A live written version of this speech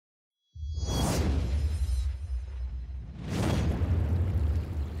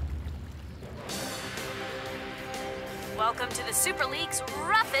Welcome to the Super League's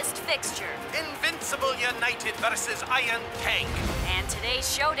roughest fixture. Invincible United versus Iron Tank. And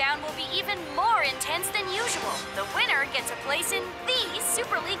today's showdown will be even more intense than usual. The winner gets a place in the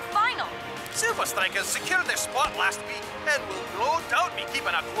Super League final. Supa Strikas secured their spot last week and will no doubt be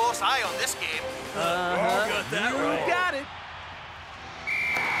keeping a close eye on this game. Got that right. Got it.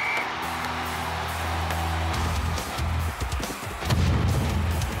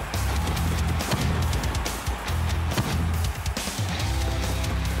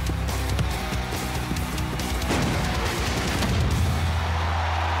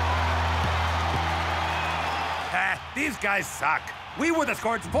 These guys suck. We would have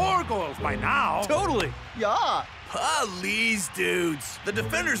scored 4 goals by now. Totally. Yeah. Please, dudes. The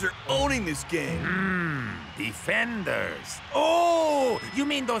defenders are owning this game. Defenders. Oh, you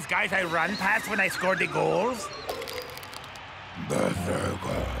mean those guys I run past when I scored the goals?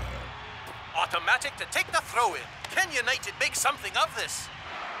 Berserker. Automatic to take the throw-in. Can United make something of this?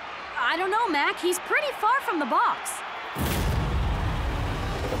 I don't know, Mac. He's pretty far from the box.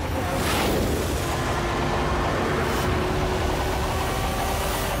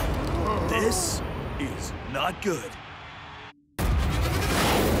 This is not good.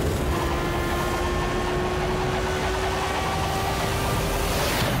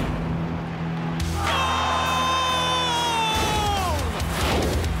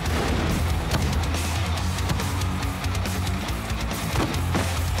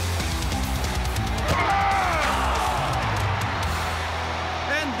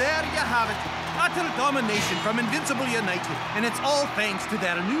 And there you have it. Utter domination from Invincible United. And it's all thanks to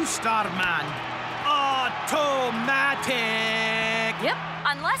their new star man, Automatic. Yep.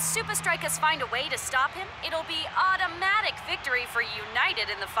 Unless Supa Strikas find a way to stop him, it'll be automatic victory for United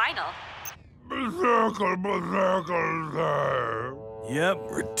in the final. Berserker, berserker. Yep,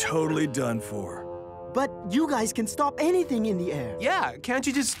 we're totally done for. But you guys can stop anything in the air. Yeah, can't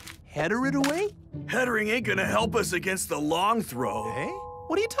you just header it away? Headering ain't gonna help us against the long throw. Eh?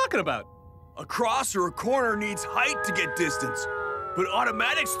 What are you talking about? A cross or a corner needs height to get distance. But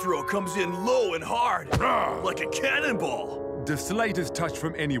Automatic's throw comes in low and hard, like a cannonball. The slightest touch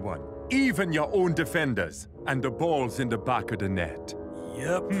from anyone, even your own defenders, and the ball's in the back of the net.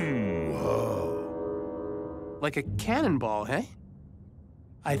 Yep. Whoa. Like a cannonball, eh?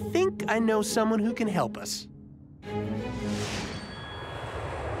 I think I know someone who can help us.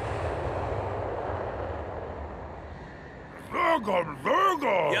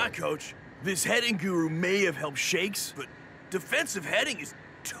 Yeah, Coach. This heading guru may have helped Shakes, but defensive heading is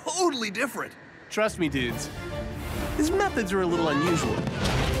totally different. Trust me, dudes. His methods are a little unusual.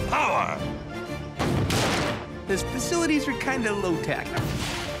 Power. His facilities are kind of low-tech.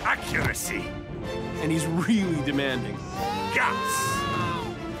 Accuracy. And he's really demanding. Guts.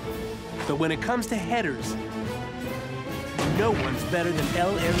 But when it comes to headers, no one's better than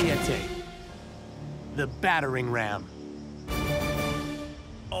El Ariete, the battering ram.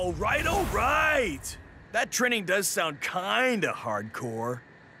 All right. That training does sound kinda hardcore.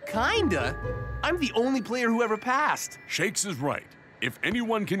 Kinda? I'm the only player who ever passed. Shakes is right. If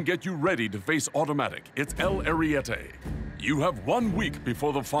anyone can get you ready to face Automatic, it's El Ariete. You have 1 week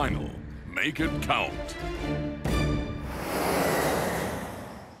before the final. Make it count.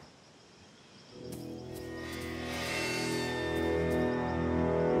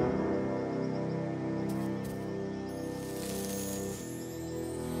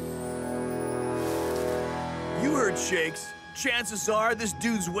 You heard Shakes. Chances are this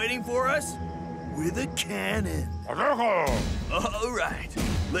dude's waiting for us with a cannon. Berserker. All right.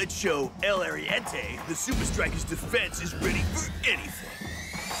 Let's show El Ariete the Supa Strikas' defense is ready for anything.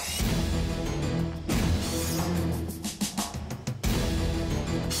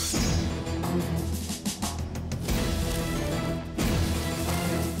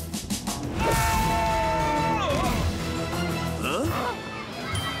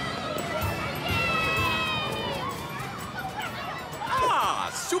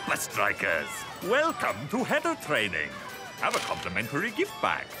 Supa Strikas, welcome to header training. Have a complimentary gift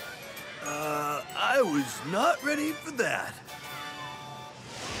bag. I was not ready for that.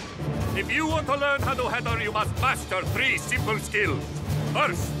 If you want to learn how to header, you must master 3 simple skills.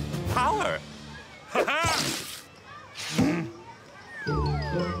 First, power.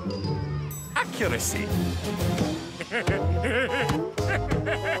 Accuracy.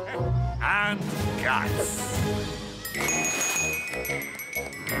 And guts.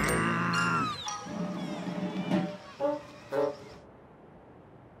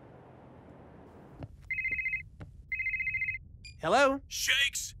 Hello?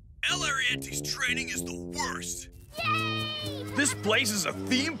 Shakes, El Ariete's training is the worst. Yay! This place is a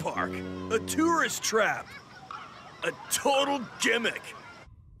theme park, a tourist trap. A total gimmick.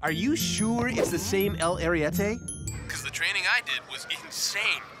 Are you sure it's the same El Ariete? Because the training I did was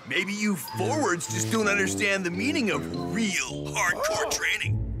insane. Maybe you forwards just don't understand the meaning of real hardcore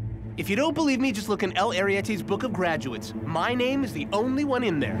training. If you don't believe me, just look in El Ariete's Book of Graduates. My name is the only one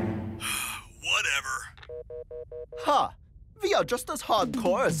in there. Whatever. Huh. We are just as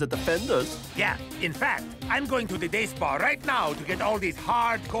hardcore as the defenders. Yeah, in fact, I'm going to the day spa right now to get all these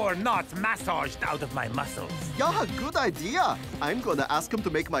hardcore knots massaged out of my muscles. Yeah, good idea. I'm gonna ask him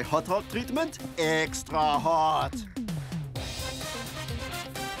to make my hot rock treatment extra hot.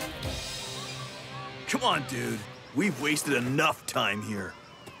 Come on, dude. We've wasted enough time here.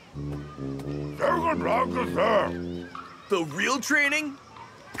 The real training?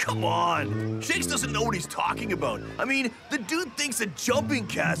 Come on. Shakes doesn't know what he's talking about. I mean, the dude thinks a jumping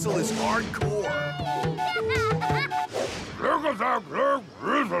castle is hardcore.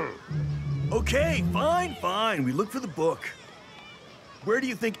 Okay, fine. We look for the book. Where do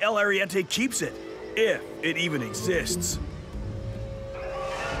you think El Ariete keeps it? If it even exists.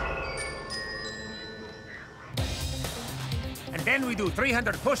 And then we do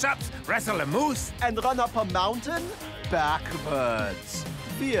 300 push-ups, wrestle a moose, And run up a mountain backwards.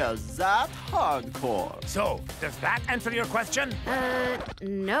 We're that hardcore. So, does that answer your question?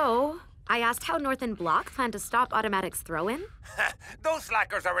 No. I asked how North and Block plan to stop Automatic's throw-in. Those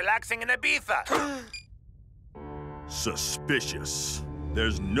slackers are relaxing in Ibiza. Suspicious.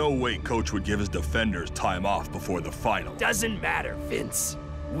 There's no way Coach would give his defenders time off before the final. Doesn't matter, Vince.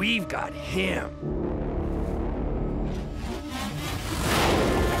 We've got him.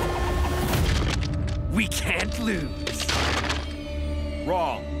 We can't lose.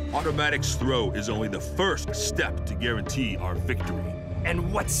 Wrong. Automatic's throw is only the first step to guarantee our victory.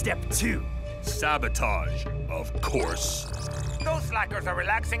 And what's step 2? Sabotage, of course. Those slackers are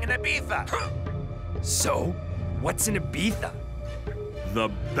relaxing in Ibiza. So, what's in Ibiza? The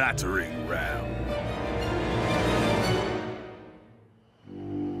battering ram.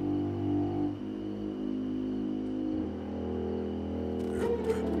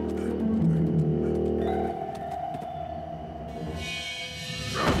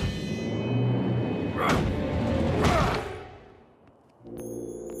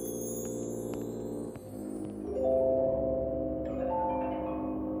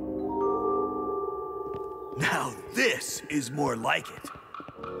 Now this is more like it.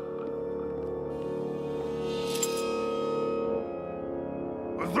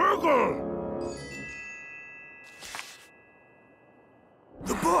 A circle!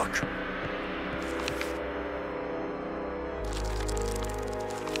 The book!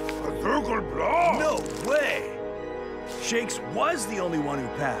 A circle block! No way! Shakes was the only one who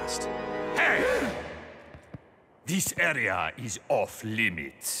passed. Hey! This area is off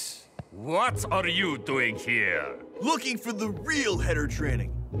limits. What are you doing here? Looking for the real header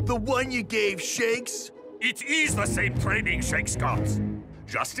training. The one you gave Shakes? It is the same training Shakes got.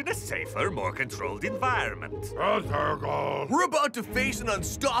 Just in a safer, more controlled environment. We're about to face an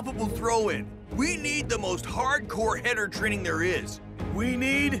unstoppable throw-in. We need the most hardcore header training there is. We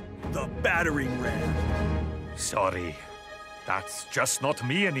need the battering ram. Sorry. That's just not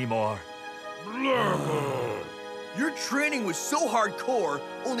me anymore. Your training was so hardcore,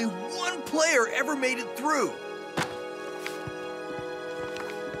 only one player ever made it through.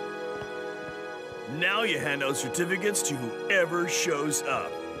 Now you hand out certificates to whoever shows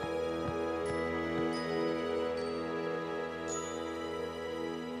up.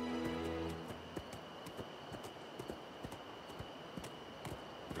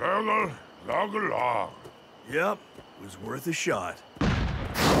 Yep, it was worth a shot.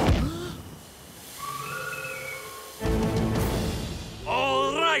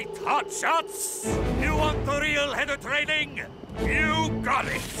 All right, hotshots! You want the real header training? You got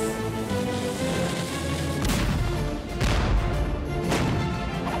it!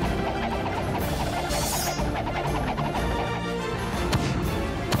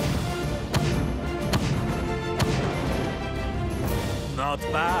 Not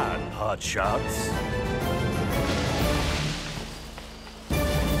bad, hotshots.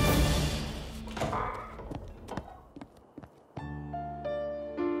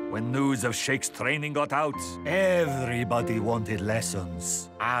 When news of Shake's training got out, everybody wanted lessons.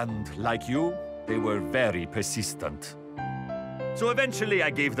 And like you, they were very persistent. So eventually I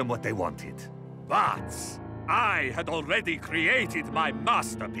gave them what they wanted. But I had already created my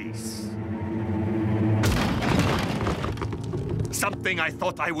masterpiece. Something I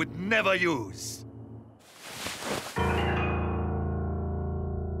thought I would never use.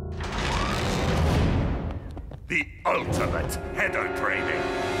 The ultimate header training.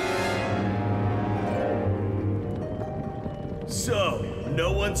 So,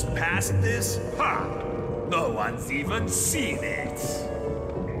 no one's passed this? Ha! No one's even seen it.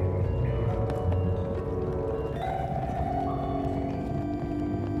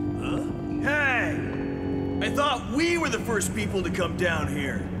 Hey! I thought we were the first people to come down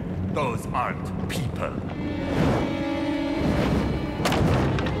here. Those aren't people.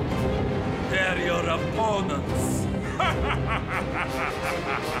 They're your opponents.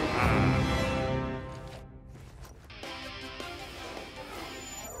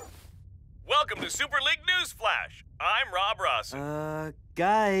 Welcome to Super League News Flash. I'm Rob Ross.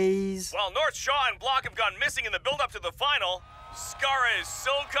 Guys. While North Shaw and Block have gone missing in the build-up to the final, Skara is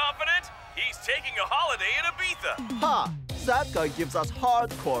so confident, he's taking a holiday in Ibiza. Ha! That guy gives us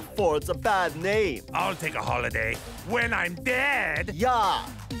hardcore Fords a bad name. I'll take a holiday when I'm dead. Yeah.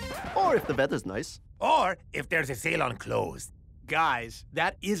 Or if the weather's nice. Or if there's a sale on clothes. Guys,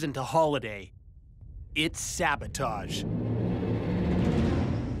 that isn't a holiday. It's sabotage.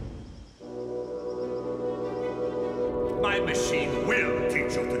 My machine will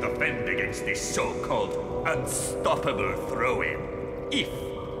teach you to defend against this so-called unstoppable throw-in. If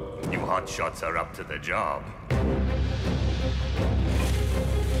you hotshots are up to the job.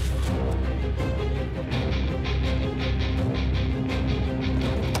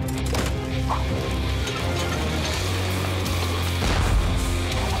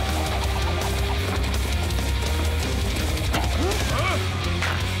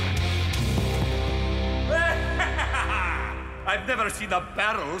 I've never seen a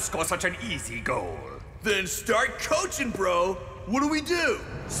barrel score such an easy goal. Then start coaching, bro. What do we do?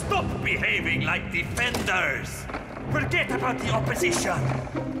 Stop behaving like defenders. Forget about the opposition.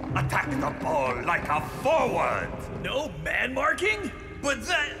 Attack the ball like a forward. No man marking? But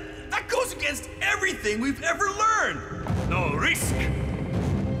that goes against everything we've ever learned. No risk.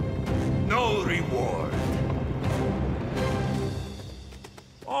 No reward.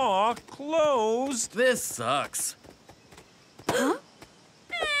 Aw, clothes. This sucks. Huh?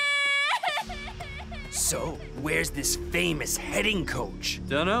 So, where's this famous heading coach?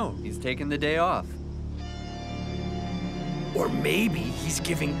 Dunno. He's taking the day off. Or maybe he's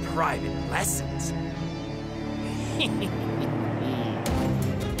giving private lessons.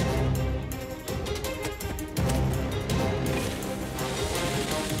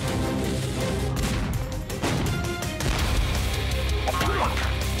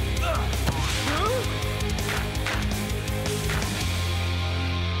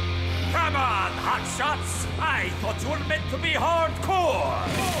 Come on, hotshots! I thought you were meant to be hardcore!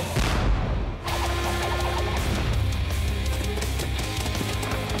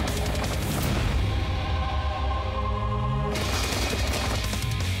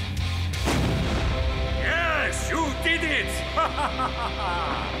 Yes, you did it!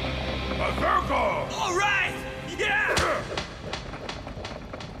 A circle! All right! Yeah!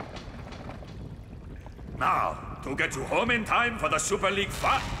 Now, to get you home in time for the Super League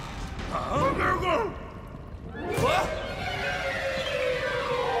What?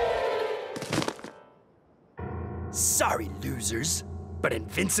 Sorry, losers, but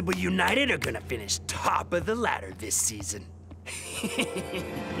Invincible United are gonna finish top of the ladder this season.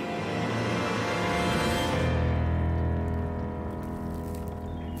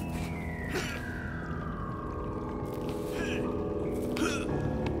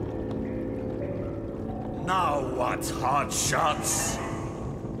 Now what, hot shots?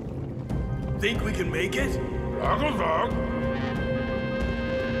 Think we can make it?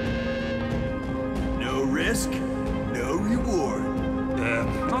 No risk, no reward.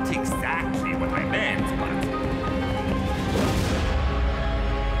 Not exactly what I meant, but...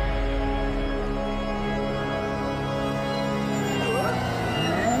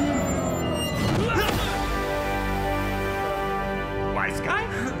 Wise guy?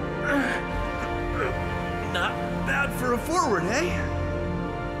 Not bad for a forward, eh?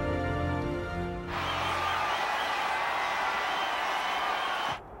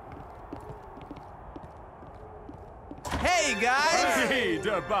 Hey, guys! Hey,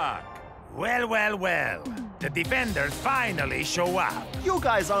 they're back. Well, well, well. The defenders finally show up. You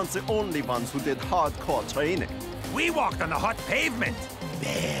guys aren't the only ones who did hardcore training. We walked on the hot pavement,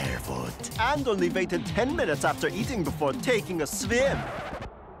 barefoot. And only waited 10 minutes after eating before taking a swim.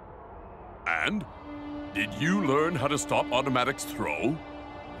 And? Did you learn how to stop automatics throw?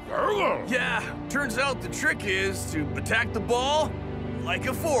 Yeah, turns out the trick is to attack the ball like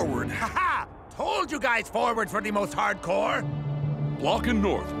a forward. Haha! Told you guys forwards were the most hardcore. Block and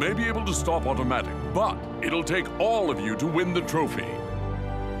North may be able to stop automatic, but it'll take all of you to win the trophy.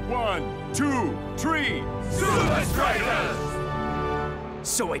 1, 2, 3, Supa Strikas!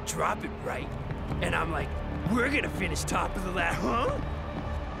 So I drop it right, and I'm like, we're gonna finish top of the ladder, huh?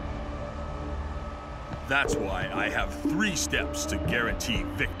 That's why I have 3 steps to guarantee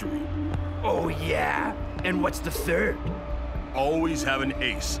victory. Oh, yeah? And what's the third? Always have an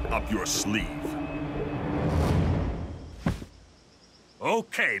ace up your sleeve.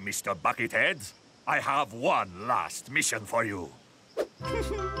 Okay, Mr. Buckethead. I have one last mission for you. Welcome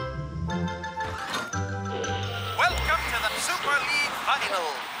to the Super League Final.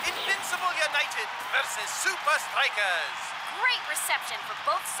 Invincible United versus Supa Strikas. Great reception for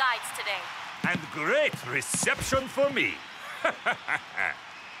both sides today. And great reception for me.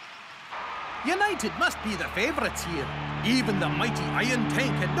 United must be the favorites here. Even the mighty Iron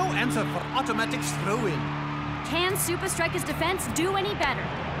Tank had no answer for automatic throw-in. Can Supa Strikas' defense do any better?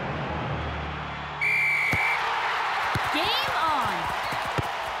 Game on!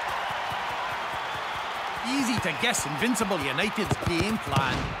 Easy to guess Invincible United's game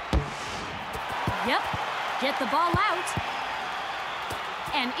plan. Yep, get the ball out.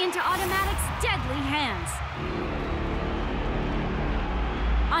 And into Automatic's deadly hands.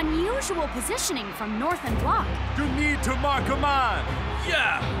 Unusual positioning from North and Block. You need to mark a man.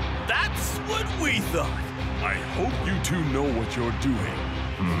 Yeah, that's what we thought. I hope you two know what you're doing.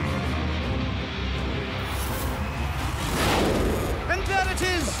 And there it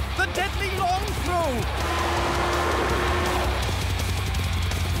is, the deadly long throw.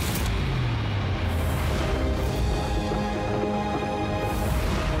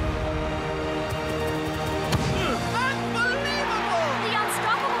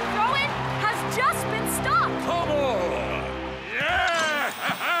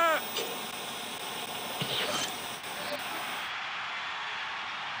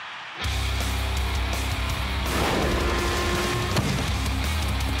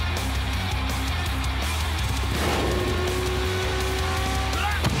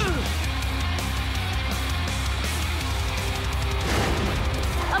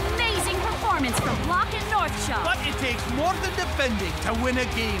 From Block and North Shore. But it takes more than defending to win a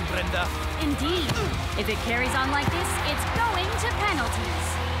game, Brenda. Indeed. If it carries on like this, it's going to penalties.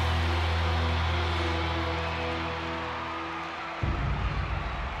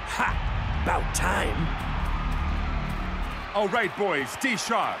 Ha! About time. All right, boys, stay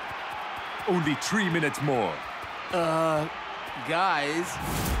sharp. Only 3 minutes more. Guys.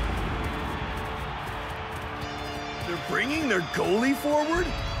 They're bringing their goalie forward?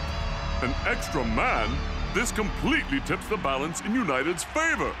 An extra man? This completely tips the balance in United's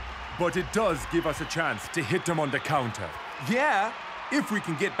favor. But it does give us a chance to hit them on the counter. Yeah, if we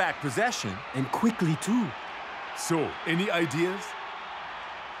can get back possession. And quickly, too. So, any ideas?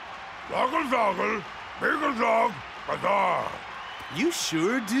 Doggle, doggle, bagel dog, bazaar. You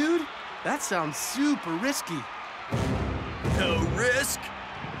sure, dude? That sounds super risky. No risk?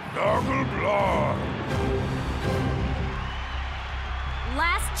 Doggle blah.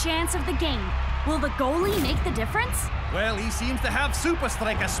 Last chance of the game. Will the goalie make the difference? Well, he seems to have Supa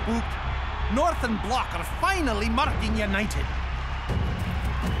Strikas spooked. North and Block are finally marking United.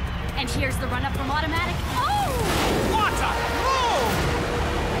 And here's the run-up from Automatic. Oh! What a throw!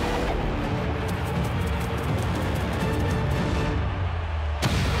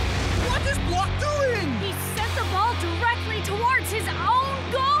 What is Block doing? He sent the ball directly towards his own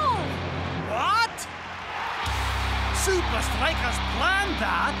goal! What? Supa Strikas planned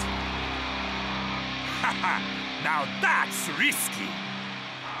that? Haha, now that's risky.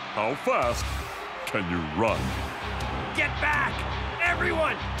 How fast can you run? Get back!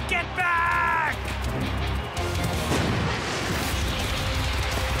 Everyone, get back!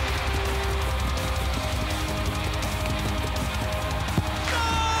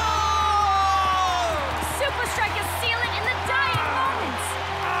 Supa Strikas sealing in the dying moments!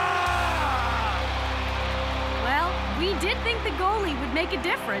 Well, we did think the goalie would make a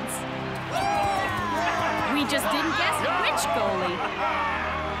difference. We just didn't guess which goalie.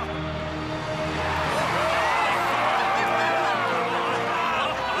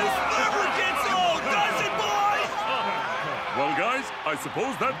 This never gets old, does it, boys? Well, guys, I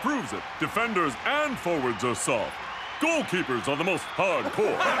suppose that proves it. Defenders and forwards are soft. Goalkeepers are the most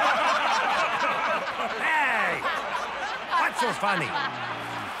hardcore. Hey! What's so funny?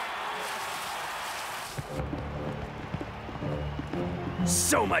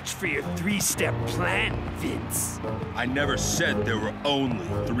 So much for your 3-step plan, Vince. I never said there were only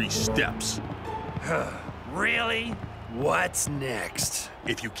 3 steps. Really? What's next?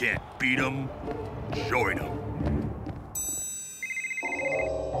 If you can't beat them, join them.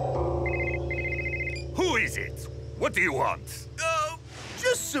 Who is it? What do you want?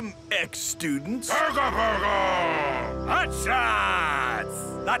 Just some ex-students. Headshots!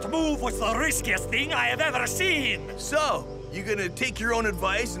 That move was the riskiest thing I have ever seen. So, you gonna take your own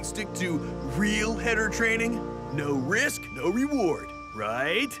advice and stick to real header training? No risk, no reward,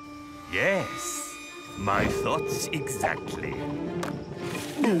 right? Yes, my thoughts exactly.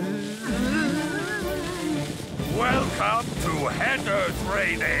 Welcome to header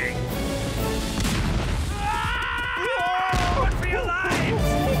training. Run for your lives!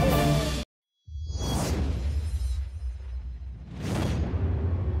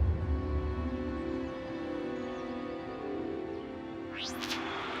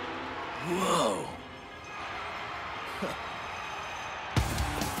 Whoa.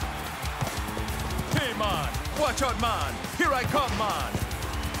 Hey, man! Watch out, man! Here I come, man!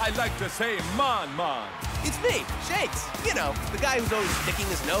 I like to say man. It's me, Shakes. You know, the guy who's always sticking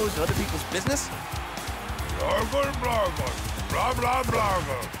his nose in other people's business. Blargle, blargle, blah, blah,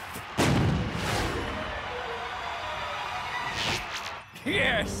 blargle.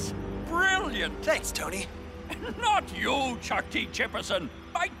 Yes, brilliant. Thanks, Tony. Not you, Chuck T. Chipperson.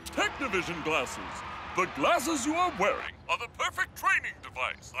 My Technovision glasses. The glasses you are wearing are the perfect training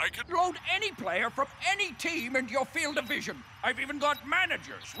device. I can load any player from any team into your field of vision. I've even got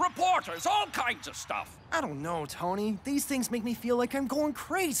managers, reporters, all kinds of stuff. I don't know, Tony. These things make me feel like I'm going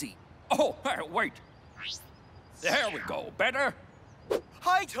crazy. Oh, wait. There we go. Better?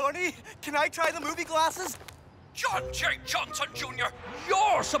 Hi, Tony. Can I try the movie glasses? John J. Johnson, Jr.,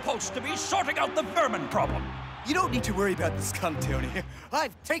 you're supposed to be sorting out the vermin problem. You don't need to worry about the skunk, Tony.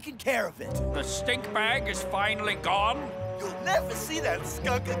 I've taken care of it. The stink bag is finally gone? You'll never see that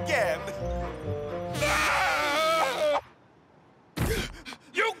skunk again.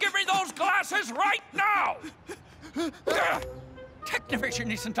 You give me those glasses right now!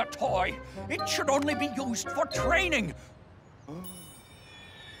 Technovision isn't a toy. It should only be used for training.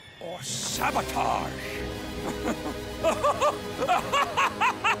 Or sabotage.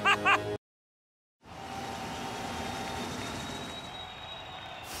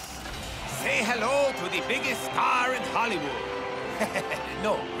 Say hello to the biggest star in Hollywood.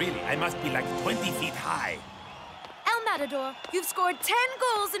 No, really, I must be like 20 feet high. El Matador, you've scored 10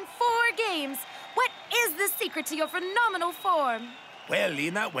 goals in 4 games. What is the secret to your phenomenal form? Well,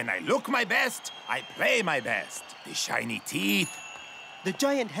 Lena, when I look my best, I play my best. The shiny teeth. The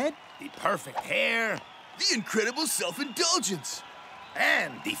giant head? The perfect hair. The incredible self-indulgence.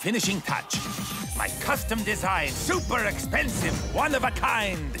 And the finishing touch. My custom design, super expensive,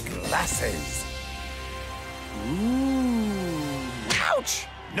 one-of-a-kind glasses. Ooh. Ouch!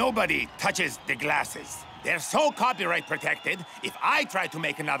 Nobody touches the glasses. They're so copyright protected, if I try to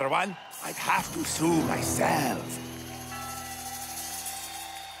make another one, I'd have to sue myself.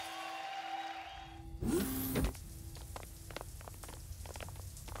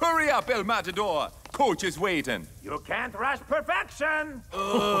 Hurry up, El Matador! Coach is waiting. You can't rush perfection!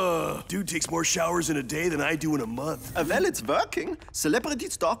 Dude takes more showers in a day than I do in a month. Well, it's working. Celebrity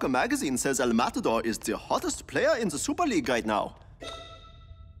Stalker magazine says El Matador is the hottest player in the Super League right now.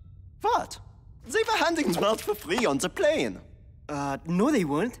 What? They were handing them out for free on the plane. No they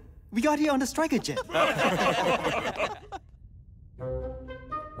weren't. We got here on the striker jet. El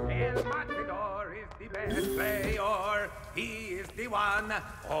Matador is the best player. He is the one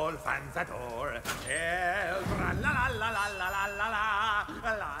all fans adore. El la la la la la la la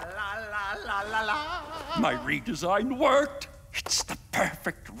la la la la la. My redesign worked. It's the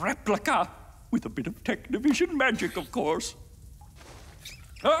perfect replica. With a bit of Technovision magic, of course.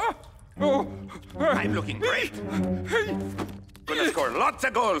 I'm looking great. Gonna score lots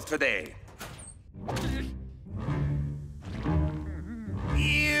of goals today.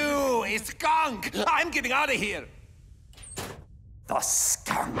 You, a skunk! I'm getting out of here. The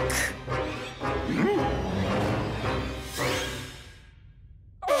skunk.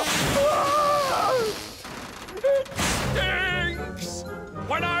 It stinks!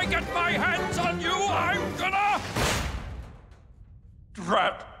 When I get my hands on you, I'm gonna...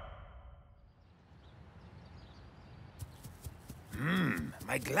 Drat.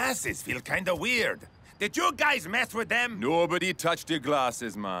 My glasses feel kinda weird. Did you guys mess with them? Nobody touched your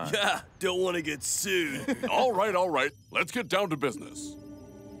glasses, man. Yeah, don't want to get sued. All right. Let's get down to business.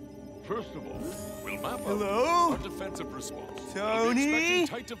 First of all, we'll map out our defensive response. Tony? We'll be expecting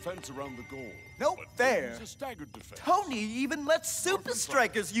tight defense around the goal. Nope, but there. it's a staggered defense. Tony even lets Supa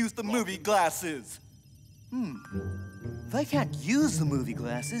Strikas use the movie glasses. If I can't use the movie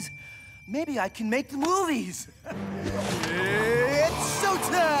glasses, maybe I can make the movies. It's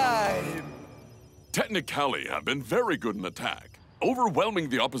showtime! Technically have been very good in attack, overwhelming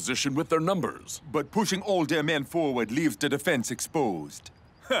the opposition with their numbers. But pushing all their men forward leaves the defense exposed.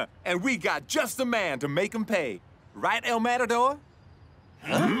 And we got just the man to make him pay. Right, El Matador?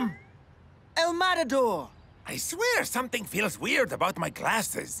 Huh? El Matador! I swear something feels weird about my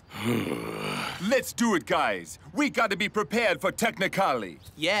glasses. Let's do it, guys. We got to be prepared for Technicali.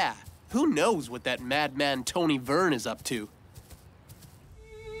 Yeah, who knows what that madman Tony Vern is up to?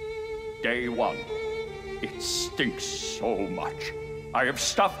 Day 1. It stinks so much. I have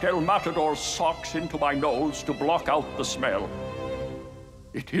stuffed El Matador's socks into my nose to block out the smell.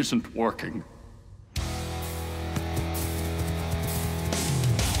 It isn't working.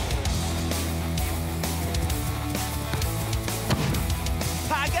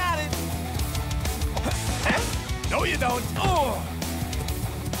 I got it! No, you don't. Oh!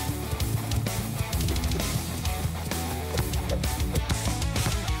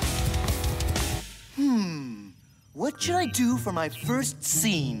 What should I do for my first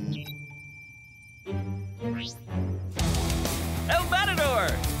scene? El Matador!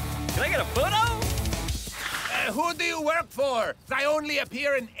 Can I get a photo? Who do you work for? I only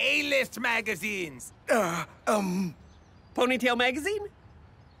appear in A-list magazines. Ponytail Magazine?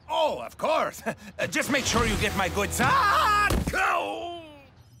 Oh, of course. Just make sure you get my good side. Go!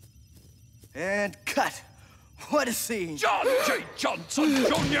 And cut. What a scene. John J. Johnson,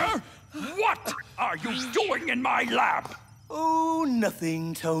 Jr., what are you doing in my lab? Oh,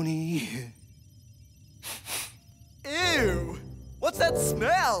 nothing, Tony. Ew! What's that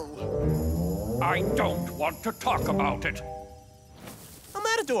smell? I don't want to talk about it. El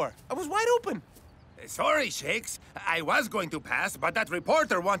Matador, I was wide open. Sorry, Shakes. I was going to pass, but that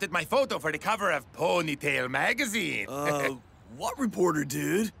reporter wanted my photo for the cover of Ponytail magazine. What reporter,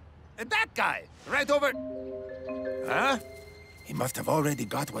 dude? That guy, right over... Huh? He must have already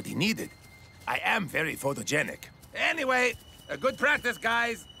got what he needed. I am very photogenic. Anyway, good practice,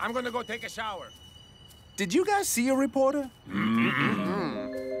 guys. I'm gonna go take a shower. Did you guys see a reporter?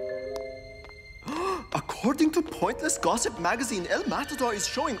 According to Pointless Gossip magazine, El Matador is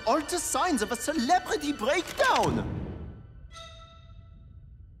showing all the signs of a celebrity breakdown.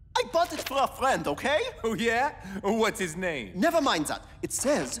 I bought it for a friend, okay? Oh, yeah? What's his name? Never mind that. It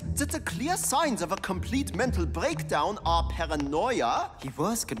says that the clear signs of a complete mental breakdown are paranoia. He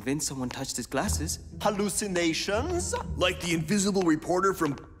was convinced someone touched his glasses. Hallucinations. Like the invisible reporter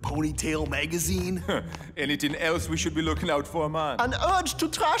from Ponytail magazine? Anything else we should be looking out for, man? An urge to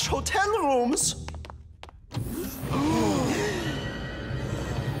trash hotel rooms.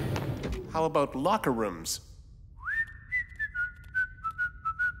 How about locker rooms?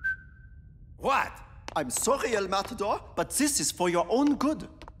 What? I'm sorry, El Matador, but this is for your own good.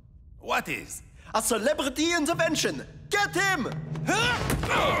 What is? A celebrity intervention. Get him!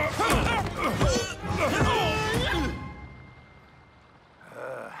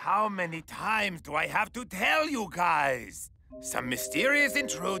 How many times do I have to tell you guys? Some mysterious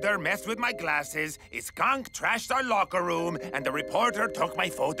intruder messed with my glasses, a skunk trashed our locker room, and the reporter took my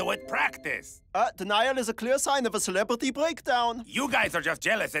photo at practice. Denial is a clear sign of a celebrity breakdown. You guys are just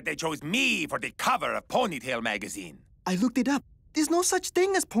jealous that they chose me for the cover of Ponytail magazine. I looked it up. There's no such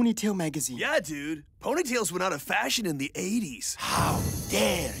thing as Ponytail magazine. Yeah, dude. Ponytails went out of fashion in the 80s. How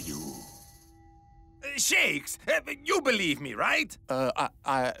dare you? Shakes, you believe me, right?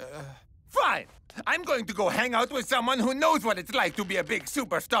 Fine. I'm going to go hang out with someone who knows what it's like to be a big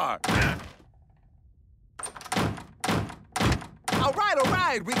superstar. All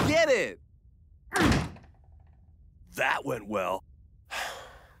right, we get it. That went well.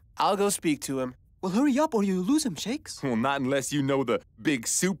 I'll go speak to him. Well, hurry up or you lose him, Shakes. Well, not unless you know the big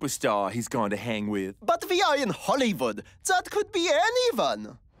superstar he's going to hang with. But we are in Hollywood. That could be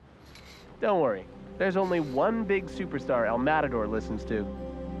anyone. Don't worry. There's only one big superstar El Matador listens to.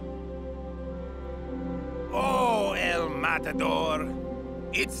 Oh, El Matador.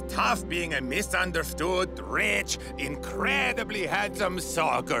 It's tough being a misunderstood, rich, incredibly handsome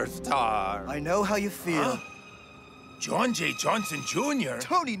soccer star. I know how you feel. Huh? John J. Johnson Jr.?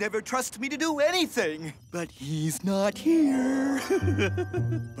 Tony never trusts me to do anything. But he's not here.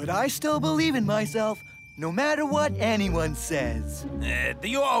 But I still believe in myself, no matter what anyone says. Do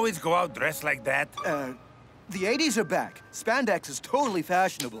you always go out dressed like that? The 80s are back. Spandex is totally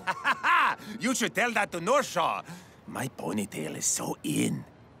fashionable. You should tell that to Norshaw. My ponytail is so in.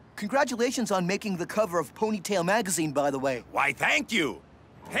 Congratulations on making the cover of Ponytail magazine, by the way. Why, thank you.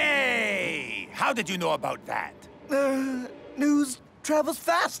 Hey, how did you know about that? News travels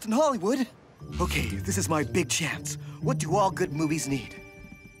fast in Hollywood. Okay, this is my big chance. What do all good movies need?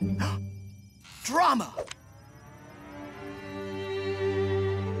 Drama!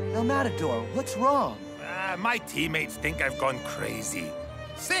 El Matador, what's wrong? My teammates think I've gone crazy.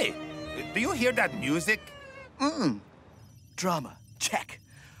 Say, do you hear that music? Drama, check.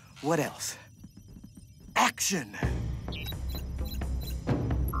 What else? Action!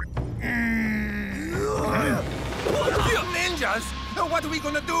 Ninjas? What are we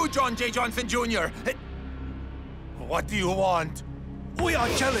gonna do, John J. Johnson Jr.? What do you want? We are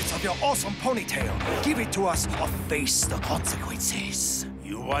jealous of your awesome ponytail. Give it to us or face the consequences.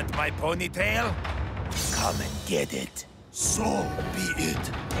 You want my ponytail? Come and get it. So be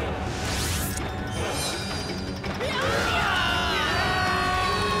it.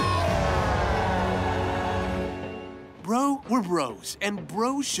 Bro, we're bros, and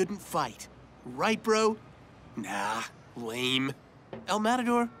bros shouldn't fight. Right, bro? Nah, lame. El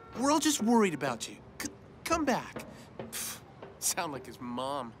Matador, we're all just worried about you. Come back. Pfft, sound like his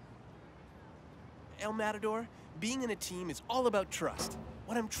mom. El Matador, being in a team is all about trust.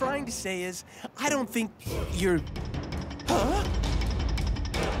 What I'm trying to say is, I don't think you're... Huh?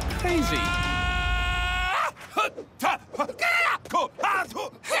 Crazy.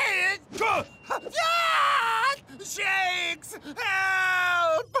 Shakes!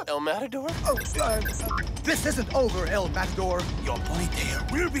 Help! El Matador? Oh, this isn't over, El Matador. Your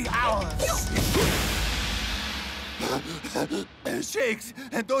ponytail will be ours. Shakes,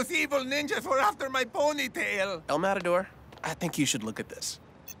 and those evil ninjas were after my ponytail. El Matador, I think you should look at this.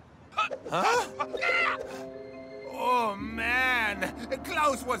 Huh? Oh, man.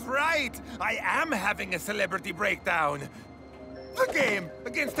 Klaus was right. I am having a celebrity breakdown. The game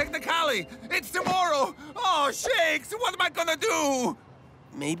against Technicali. It's tomorrow. Oh, Shakes, what am I gonna do?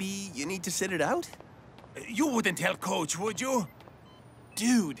 Maybe you need to sit it out? You wouldn't tell Coach, would you?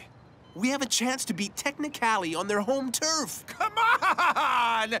 Dude, we have a chance to beat Technicali on their home turf. Come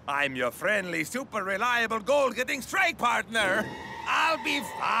on! I'm your friendly, super reliable goal-getting strike partner. I'll be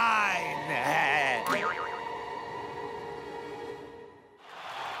fine.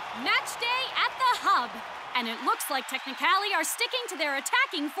 Match day at the Hub. And it looks like Technicali are sticking to their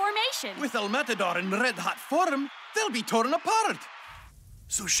attacking formation. With El Matador in red-hot form, they'll be torn apart.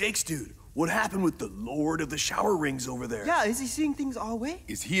 So, Shakes, dude, what happened with the Lord of the Shower Rings over there? Yeah, is he seeing things our way?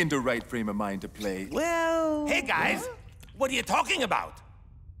 Is he in the right frame of mind to play? Well... Hey, guys, what are you talking about?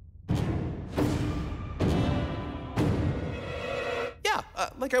 Yeah,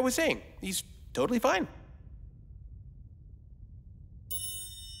 like I was saying, he's totally fine.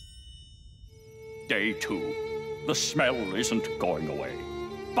 Day 2. The smell isn't going away.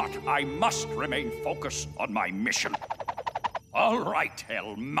 But I must remain focused on my mission. All right,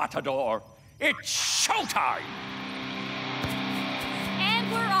 El Matador. It's showtime!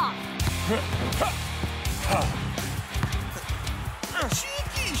 And we're off.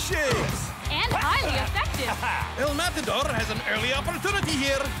 Cheeky Shakes! And highly effective. El Matador has an early opportunity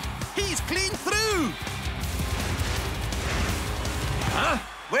here. He's clean through. Huh?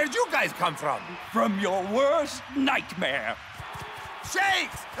 Where'd you guys come from? From your worst nightmare.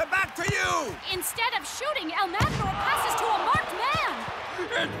 Shakes, back to you! Instead of shooting, El Matador passes to a marked man.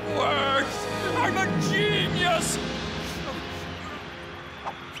 It works! I'm a genius!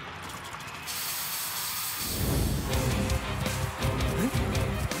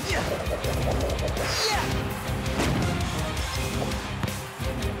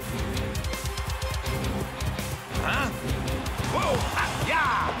 Huh? Whoa! Ha,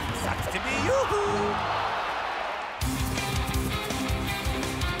 yeah! Sucks to be you!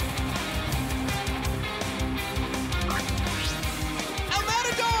 El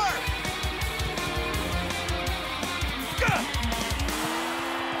Matador!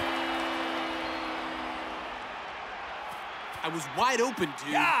 I was wide open,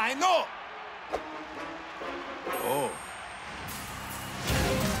 dude. Yeah, I know! Oh.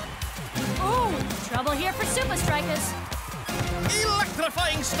 Ooh, trouble here for Supa Strikas.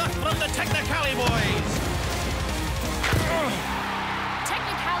 Electrifying stuff from the Technicali boys!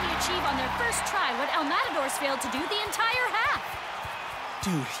 Technicali achieve on their first try what El Matadors failed to do the entire half.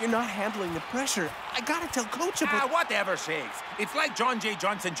 Dude, you're not handling the pressure. I gotta tell Coach about... Whatever, Shakes. It's like John J.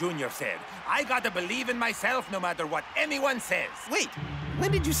 Johnson Jr. said. I gotta believe in myself no matter what anyone says. Wait,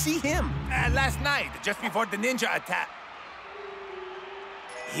 when did you see him? Last night, just before the ninja attack.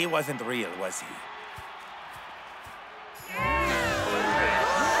 He wasn't real, was he?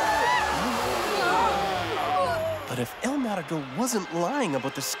 But if El Matador wasn't lying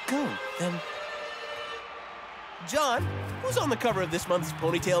about the skunk, then... John, who's on the cover of this month's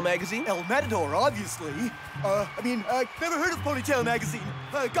Ponytail magazine? El Matador, obviously. Never heard of Ponytail magazine.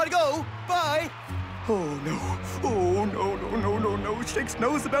 Gotta go. Bye. Oh, no. Oh, no. Shakes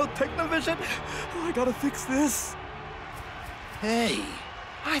knows about Technovision. Oh, I gotta fix this. Hey,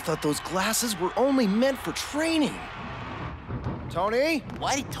 I thought those glasses were only meant for training. Tony?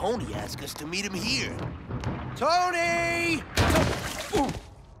 Why did Tony ask us to meet him here? Tony!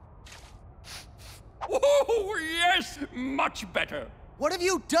 Oh, yes, much better. What have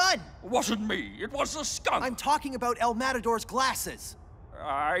you done? Wasn't me, it was the skunk. I'm talking about El Matador's glasses.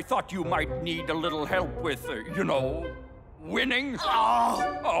 I thought you might need a little help with, winning.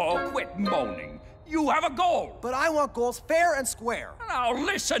 Oh, quit moaning. You have a goal. But I want goals fair and square. Now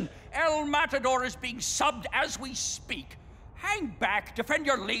listen, El Matador is being subbed as we speak. Hang back, defend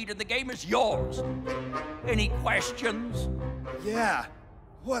your lead, and the game is yours. Any questions? Yeah.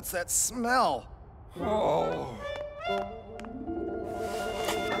 What's that smell? Oh.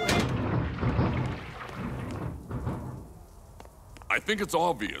 I think it's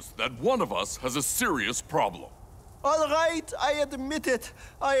obvious that one of us has a serious problem. All right, I admit it.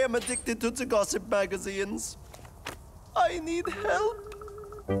 I am addicted to the gossip magazines. I need help.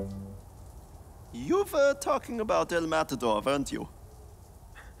 You were talking about El Matador, weren't you?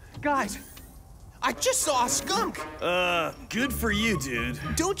 Guys, I just saw a skunk. Good for you, dude.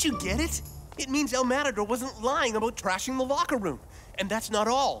 Don't you get it? It means El Matador wasn't lying about trashing the locker room. And that's not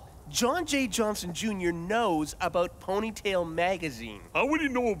all. John J. Johnson Jr. knows about Ponytail Magazine. How would he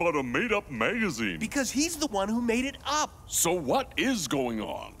know about a made-up magazine? Because he's the one who made it up. So what is going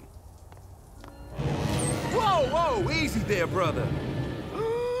on? Whoa, whoa, easy there, brother.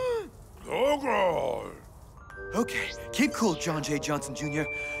 Oh, God. Okay, keep cool, John J. Johnson Jr.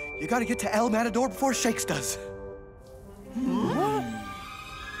 You gotta get to El Matador before Shakes does.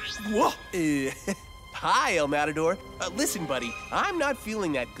 Whoa! Hi, El Matador. Listen, buddy, I'm not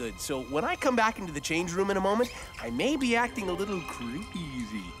feeling that good, so when I come back into the change room in a moment, I may be acting a little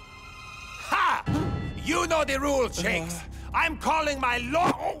crazy. Ha! You know the rules, Shakes. I'm calling my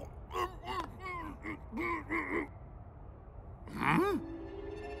law.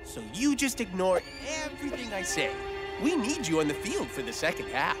 So you just ignore everything I say. We need you on the field for the second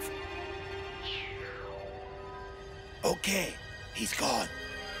half. Okay, he's gone.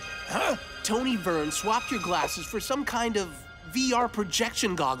 Huh? Tony Verne swapped your glasses for some kind of VR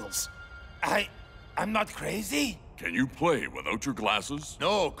projection goggles. I'm not crazy? Can you play without your glasses?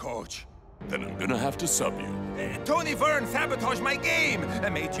 No, coach. Then I'm gonna have to sub you. Tony Verne sabotaged my game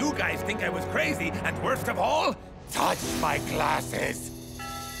and made you guys think I was crazy, and worst of all, touched my glasses.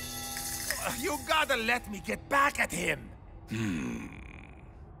 You gotta let me get back at him.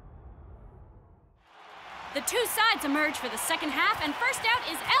 The two sides emerge for the second half, and first out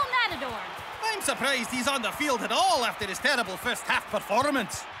is El Matador. I'm surprised he's on the field at all after his terrible first half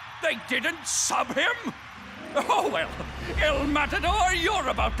performance. They didn't sub him? Oh, well, El Matador, you're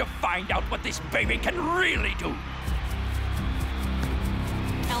about to find out what this baby can really do.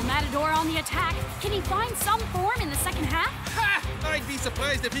 El Matador on the attack. Can he find some form in the second half? Ha! I'd be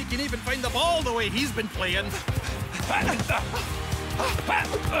surprised if he can even find the ball the way he's been playing.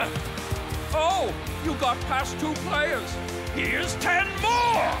 Oh, you got past 2 players. Here's 10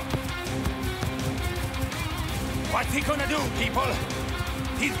 more! What's he gonna do, people?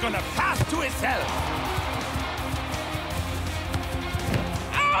 He's gonna pass to himself.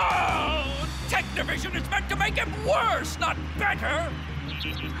 Oh! Technivision is meant to make him worse, not better.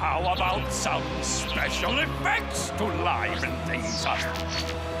 How about some special effects to liven things up?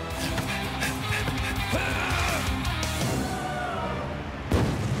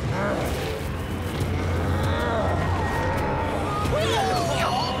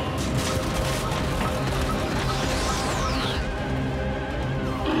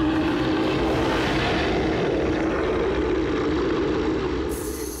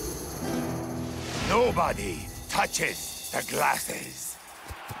 Nobody touches the glasses.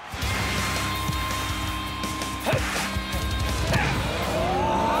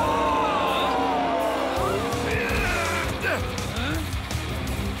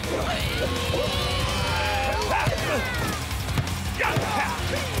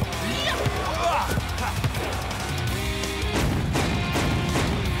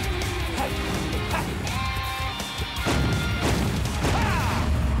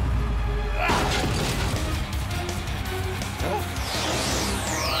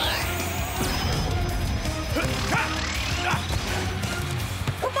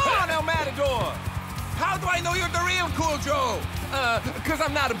 How do I know you're the real Cool Joe? Because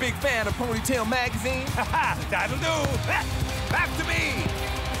I'm not a big fan of Ponytail Magazine. Haha, that'll do. Back to me.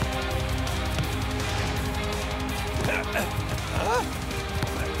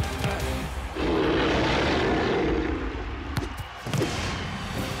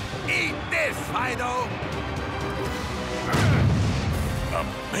 Eat this, Fido.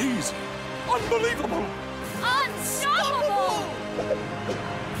 Amazing. Unbelievable. Unstoppable!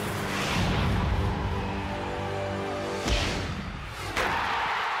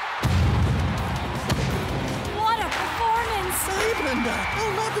 And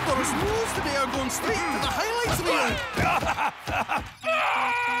El Matador's moves today are going straight to the highlights reel.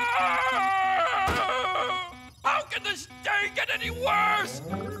 How can this day get any worse?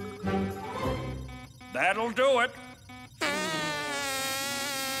 That'll do it. Dude,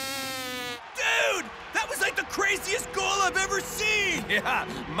 that was like the craziest goal I've ever seen! Yeah,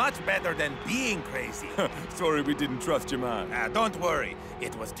 much better than being crazy. Sorry we didn't trust you, man. Don't worry,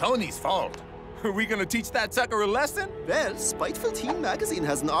 it was Tony's fault. Are we gonna teach that sucker a lesson? Well, Spiteful Teen magazine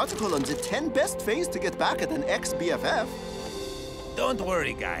has an article on the 10 best ways to get back at an ex-BFF. Don't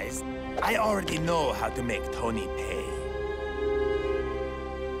worry, guys. I already know how to make Tony pay.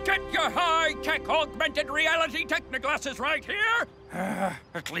 Get your high-tech augmented reality technoglasses right here!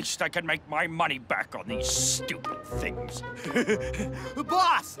 At least I can make my money back on these stupid things.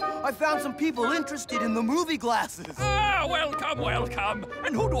 Boss, I found some people interested in the movie glasses. Ah, welcome, welcome.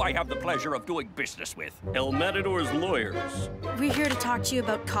 And who do I have the pleasure of doing business with? El Matador's lawyers. We're here to talk to you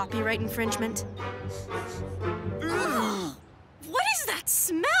about copyright infringement. What is that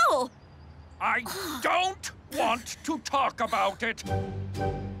smell? I don't want to talk about it.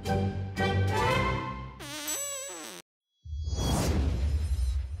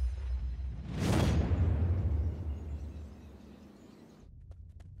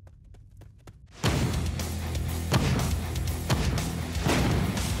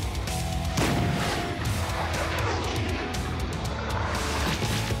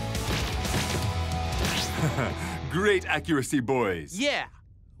 Great accuracy, boys. Yeah,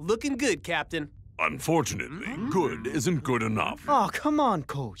 looking good, Captain. Unfortunately, good isn't good enough. Oh, come on,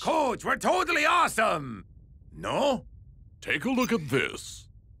 Coach. Coach, we're totally awesome! No? Take a look at this.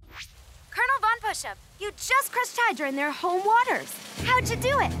 Colonel Von Pushup, you just crushed Hydra in their home waters. How'd you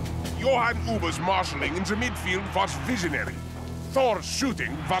do it? Johann Uber's marshalling in the midfield was visionary. Thor's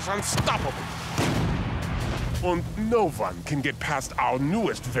shooting was unstoppable. And no one can get past our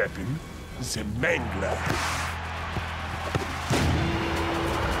newest weapon, the Mangler.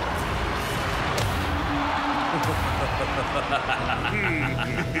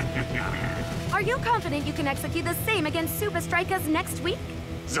 Are you confident you can execute the same against Supa Strikas next week?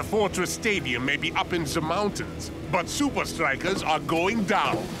 The Fortress Stadium may be up in the mountains, but Supa Strikas are going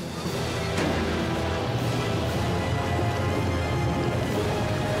down.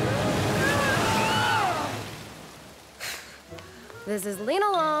 This is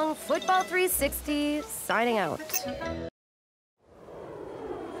Lena Long, Football 360, signing out.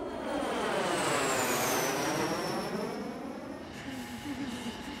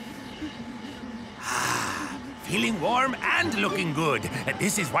 Feeling warm and looking good.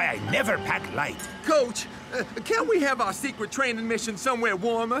 This is why I never pack light. Coach, can't we have our secret training mission somewhere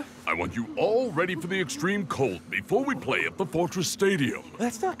warmer? I want you all ready for the extreme cold before we play at the Fortress Stadium.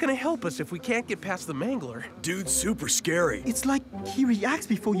 That's not gonna help us if we can't get past the Mangler. Dude's super scary. It's like he reacts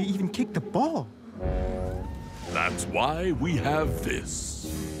before you even kick the ball. That's why we have this.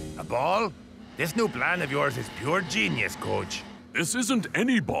 A ball? This new plan of yours is pure genius, Coach. This isn't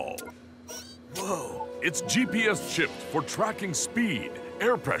any ball. Whoa. It's GPS chipped for tracking speed,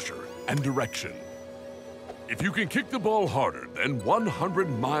 air pressure, and direction. If you can kick the ball harder than 100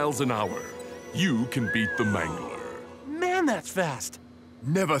 miles an hour, you can beat the Mangler. Man, that's fast.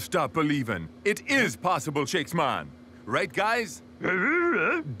 Never stop believing. It is possible, Shakes Man. Right, guys?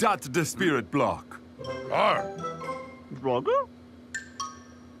 Dot the spirit block. Roger?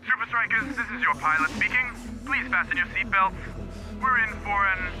 Supa Strikas, this is your pilot speaking. Please fasten your seatbelts. We're in for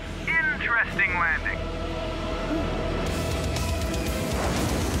an interesting landing.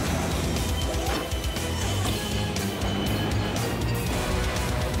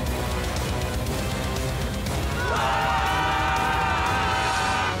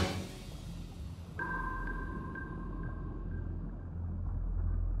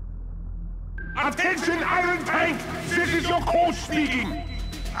 Attention, Iron Tank! This is your coach speaking!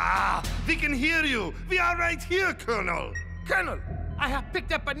 Ah, we can hear you. We are right here, Colonel. Colonel, I have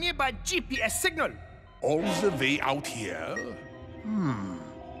picked up a nearby GPS signal. All the way out here?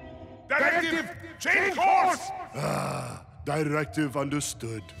 Directive, change course! Directive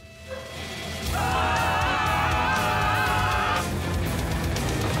understood.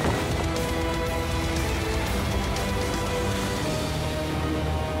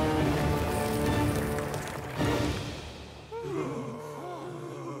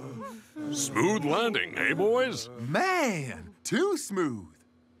 Smooth landing, eh, boys? Man, too smooth.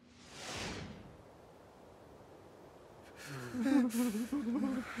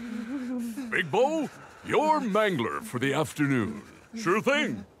 Big Bo, you're Mangler for the afternoon. Sure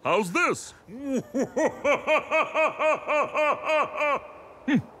thing. How's this?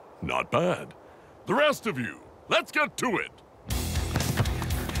 Not bad. The rest of you, let's get to it.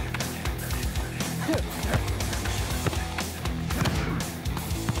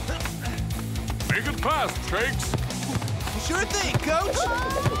 fast, Shakes. Sure thing, Coach.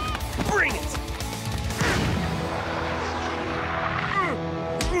 Bring it.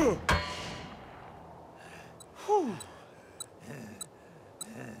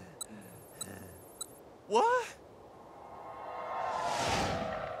 What?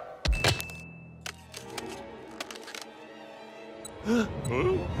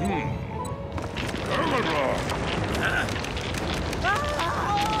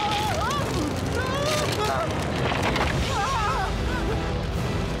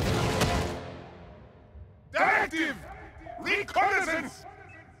 Directive! Reconnaissance!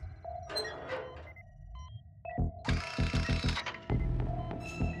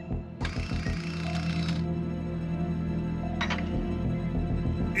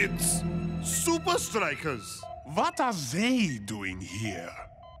 It's Supa Strikas. What are they doing here?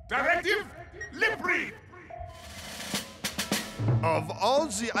 Directive! Lip read! Of all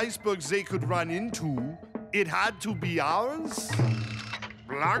the icebergs they could run into, it had to be ours?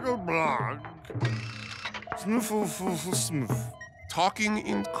 Bloggle blog. Smooth. Talking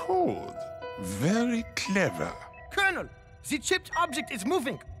in code. Very clever. Colonel, the chipped object is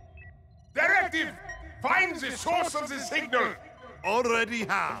moving. Directive! Find the source of the signal! Already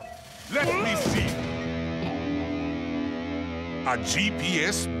have. Let me see. A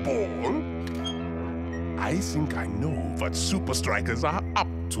GPS ball? I think I know what Supa Strikas are up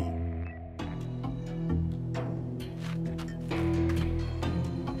to.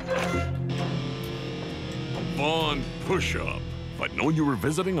 Fun push-up. If I'd known you were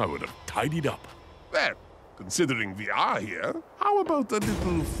visiting, I would have tidied up. Well, considering we are here, how about a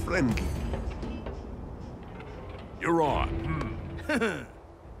little friendly? You're on.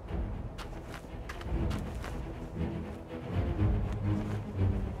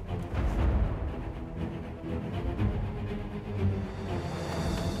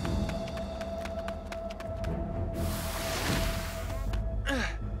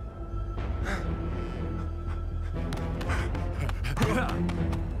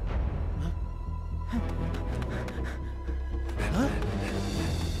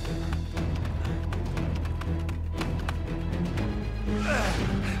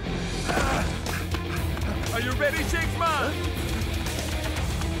 Are you ready, Shakes Man?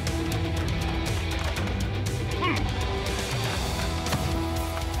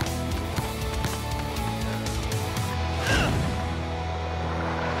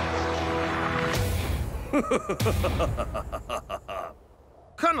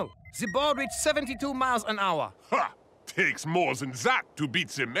 Colonel, the ball reached 72 miles an hour. Ha! Takes more than that to beat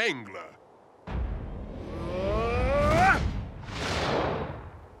the Mangler.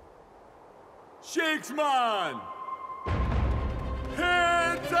 Shakes Man!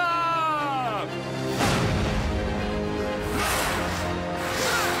 Hands up!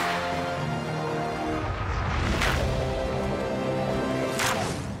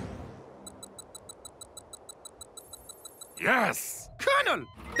 Yes! Colonel,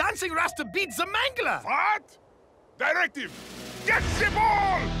 Dancing Rasta beats the Mangler. What? Directive! Get the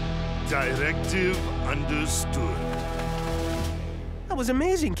ball! Directive understood. That was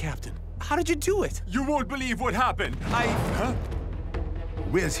amazing, Captain. How did you do it? You won't believe what happened. Huh?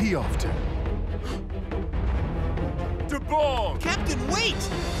 Where's he off to? The ball! Captain, wait!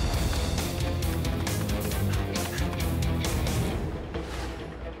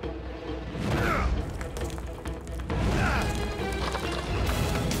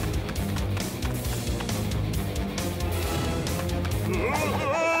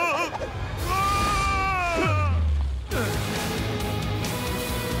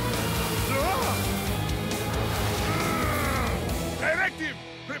 Directive!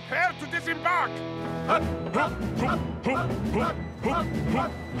 Prepare to disembark!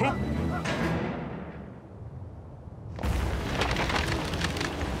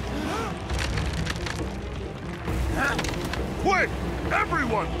 Quick!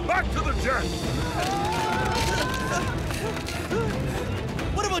 Everyone, back to the jet!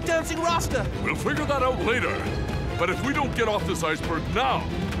 What about Dancing Rasta? We'll figure that out later. But if we don't get off this iceberg now,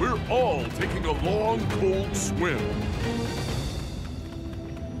 we're all taking a long, cold swim.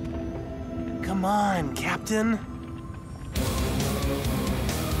 Come on, Captain.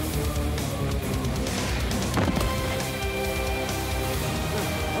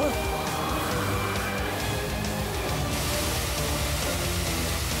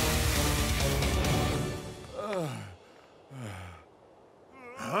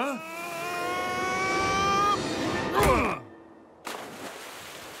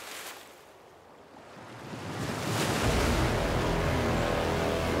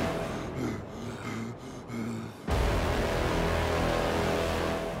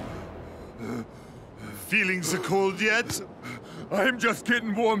 feeling the cold yet? I'm just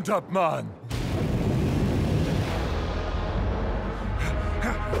getting warmed up, man.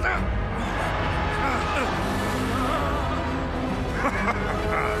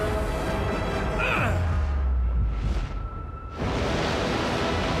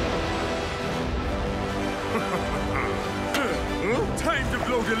 Time to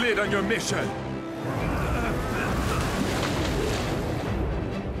blow the lid on your mission.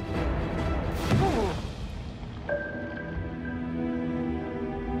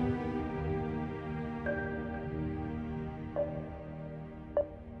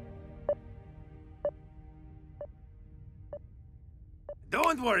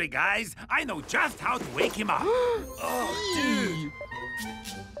 Don't worry, guys. I know just how to wake him up. Oh, dude.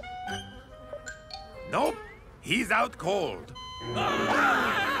 Nope. He's out cold.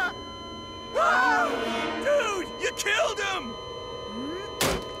 Dude, you killed him!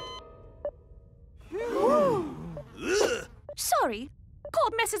 Sorry.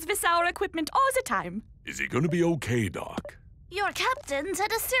 Cold messes with our equipment all the time. Is he gonna be okay, Doc? Your captain's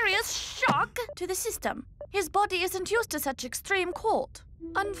had a serious shock to the system. His body isn't used to such extreme cold.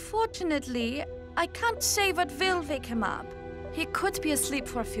 Unfortunately, I can't say what will wake him up. He could be asleep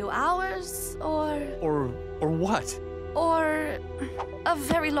for a few hours, or what? Or a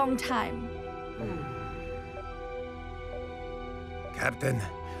very long time. Captain,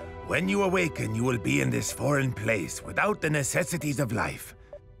 when you awaken, you will be in this foreign place without the necessities of life.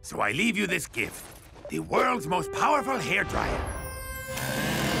 So I leave you this gift, the world's most powerful hairdryer.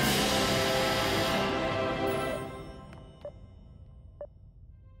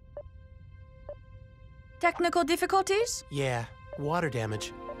 Technical difficulties? Yeah, water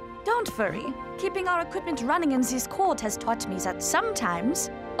damage. Don't worry. Keeping our equipment running in this cold has taught me that sometimes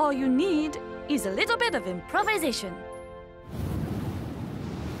all you need is a little bit of improvisation.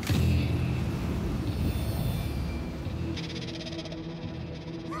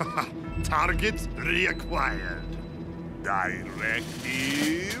 Target reacquired.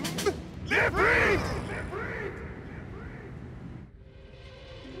 Directive... Liberate!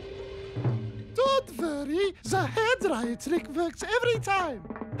 Don't worry, the hairdryer trick works every time.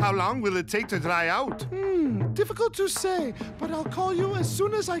 How long will it take to dry out? Difficult to say, but I'll call you as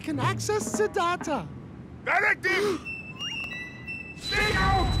soon as I can access the data. Directive! Stay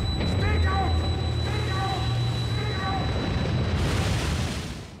out! Stay out!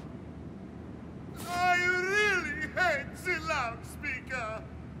 I really hate the loudspeaker.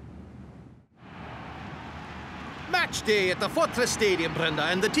 Match day at the Fortress Stadium, Brenda,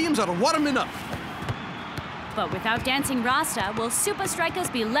 and the teams are warming up. But without Dancing Rasta, will Supa Strikas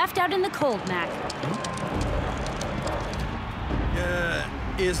be left out in the cold, Mac?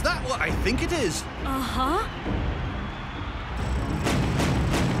 Is that what I think it is? Uh-huh.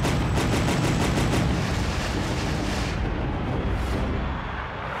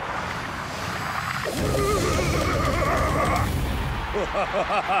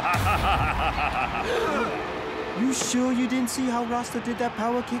 You sure you didn't see how Rasta did that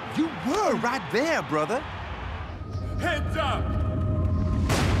power kick? You were right there, brother. Heads up!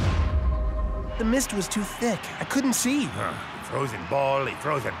 The mist was too thick. I couldn't see. The frozen ball, the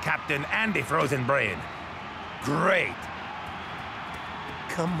frozen captain, and the frozen brain. Great.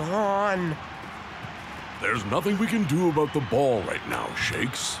 Come on. There's nothing we can do about the ball right now,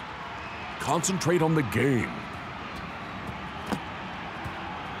 Shakes. Concentrate on the game.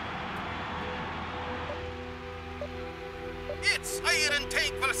 It's Iron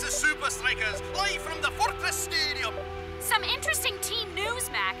Tank versus Supa Strikas, live from the Fortress Stadium. Some interesting team news,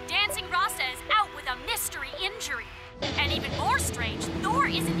 Mac. Dancing Rasta is out with a mystery injury. And even more strange, Thor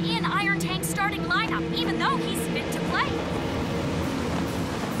isn't in Iron Tank's starting lineup, even though he's fit to play.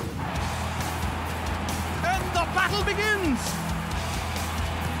 And the battle begins!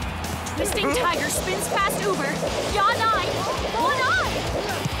 Twisting Tiger spins past Uber. Yanai! Yanai!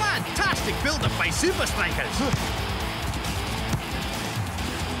 Fantastic build-up by Supa Strikas.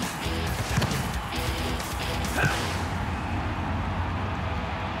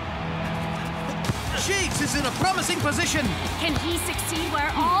 Shakes is in a promising position. Can he succeed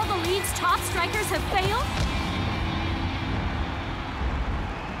where all the league's top strikers have failed?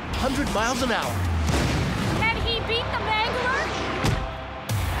 100 miles an hour. Can he beat the Mangler?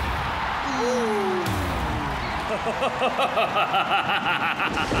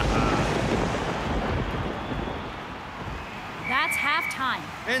 That's half-time.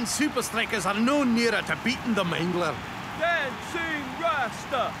 And Supa Strikas are no nearer to beating the Mangler. Dancing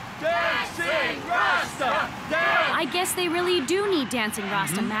Rasta! Dancing Rasta! I guess they really do need Dancing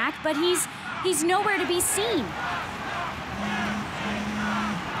Rasta, Mac, but he's nowhere to be seen.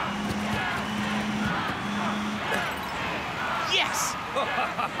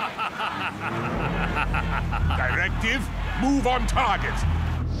 Directive, move on target.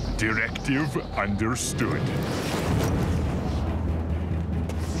 Directive understood.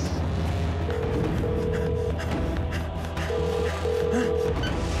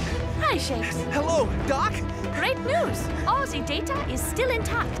 Hi, Shakes. Hello, Doc. Great news. All the data is still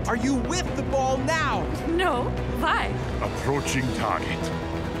intact. Are you with the ball now? No. Why? Approaching target.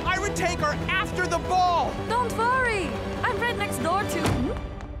 Iron Tank are after the ball! Don't worry. I'm right next door to...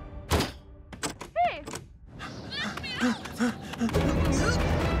 Hey!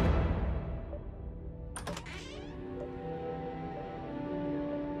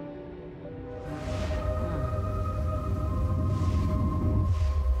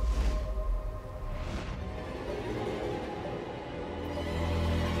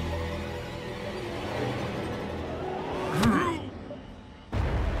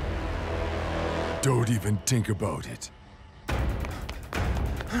 Don't even think about it.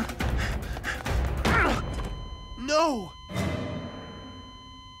 No!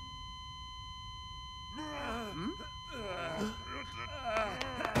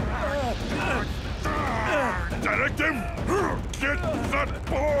 Directive! Get that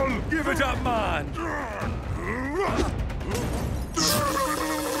ball! Give it up, man!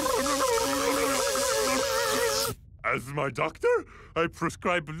 As my doctor, I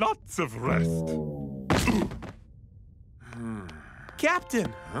prescribe lots of rest.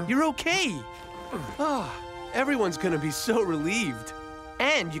 Captain, you're okay. Everyone's gonna be so relieved.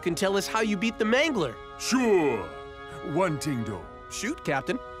 And you can tell us how you beat the Mangler. Sure. One thing, though. Shoot,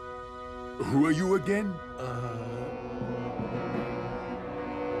 Captain. Who are you again?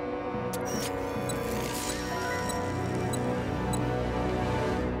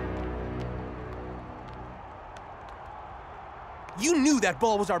 You knew that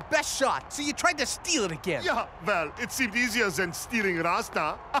ball was our best shot, so you tried to steal it again. Yeah, well, it seemed easier than stealing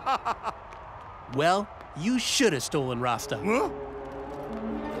Rasta. Well, you should have stolen Rasta. Huh?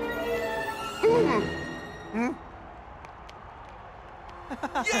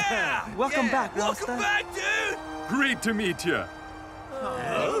 Yeah! Welcome back, Rasta. Welcome back, dude! Great to meet you.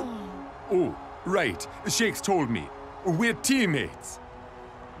 Oh, right. Shakes told me. We're teammates.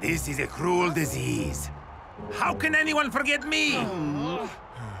 This is a cruel disease. How can anyone forget me?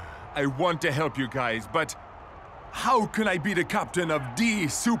 I want to help you guys, but how can I be the captain of the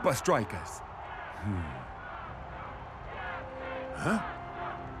Supa Strikas? Huh?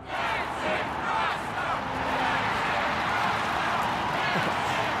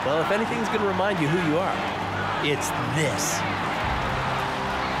 Well, if anything's gonna remind you who you are, it's this.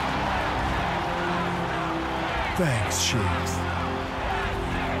 Thanks, Shakes.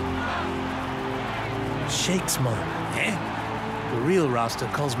 Shakesman. Eh? The real Rasta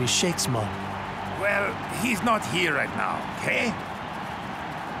calls me Shakesman. Well, he's not here right now, okay?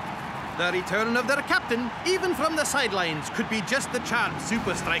 The return of their captain, even from the sidelines, could be just the chance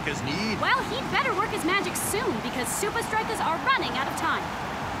Supa Strikas need. Well, he'd better work his magic soon, because Supa Strikas are running out of time.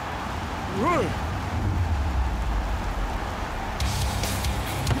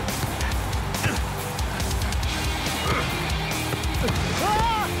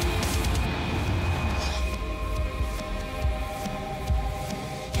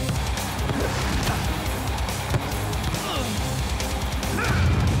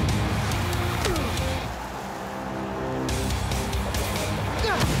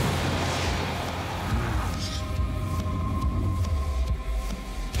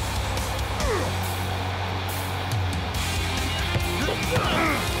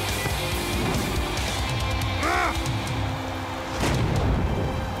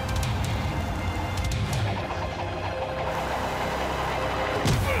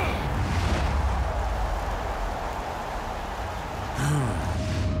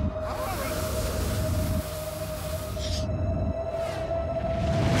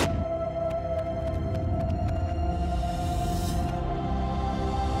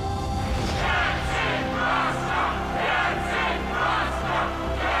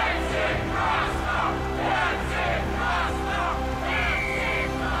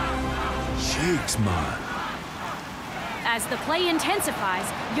 As the play intensifies,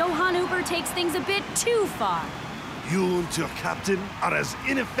 Johann Uber takes things a bit too far. You and your captain are as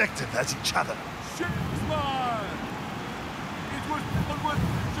ineffective as each other. Shakesman! It was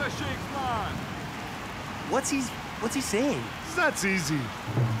the Shakesman! What's he saying? That's easy.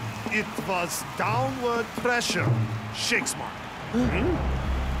 It was downward pressure. Shakesman.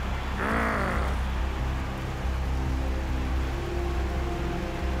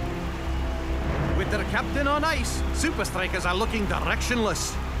 With their captain on ice, Supa Strikas are looking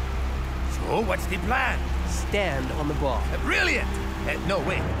directionless. So, what's the plan? Stand on the ball. Brilliant! No,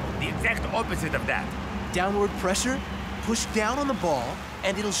 wait. The exact opposite of that. Downward pressure, push down on the ball,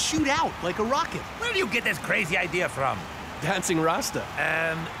 and it'll shoot out like a rocket. Where do you get this crazy idea from? Dancing Rasta.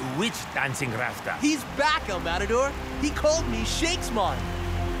 Which Dancing Rasta? He's back, El Matador. He called me Shakesman.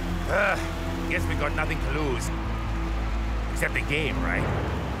 Guess we got nothing to lose. Except the game, right?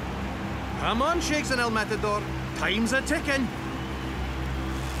 Come on, Shakes and El Matador. Time's a ticking.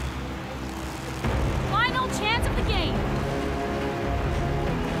 Final chance of the game.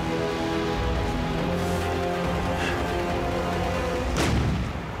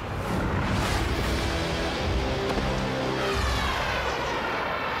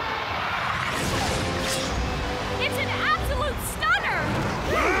 It's an absolute stunner!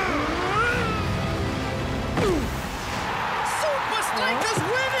 Supa Strikas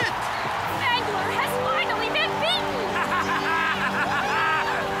win it! Angler has finally been beaten!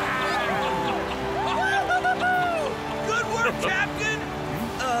 Good work, Captain!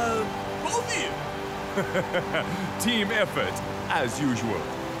 Both of you! Team effort, as usual.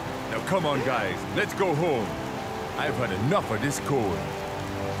 Now come on, guys, let's go home. I've had enough of this code.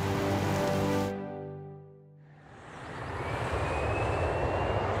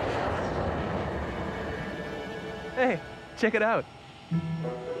 Hey, check it out.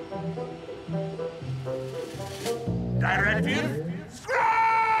 Directive?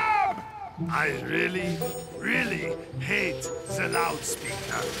 Scrub! I really, really hate the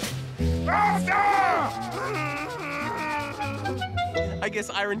loudspeaker. I guess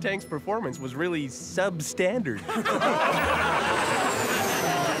Iron Tank's performance was really substandard.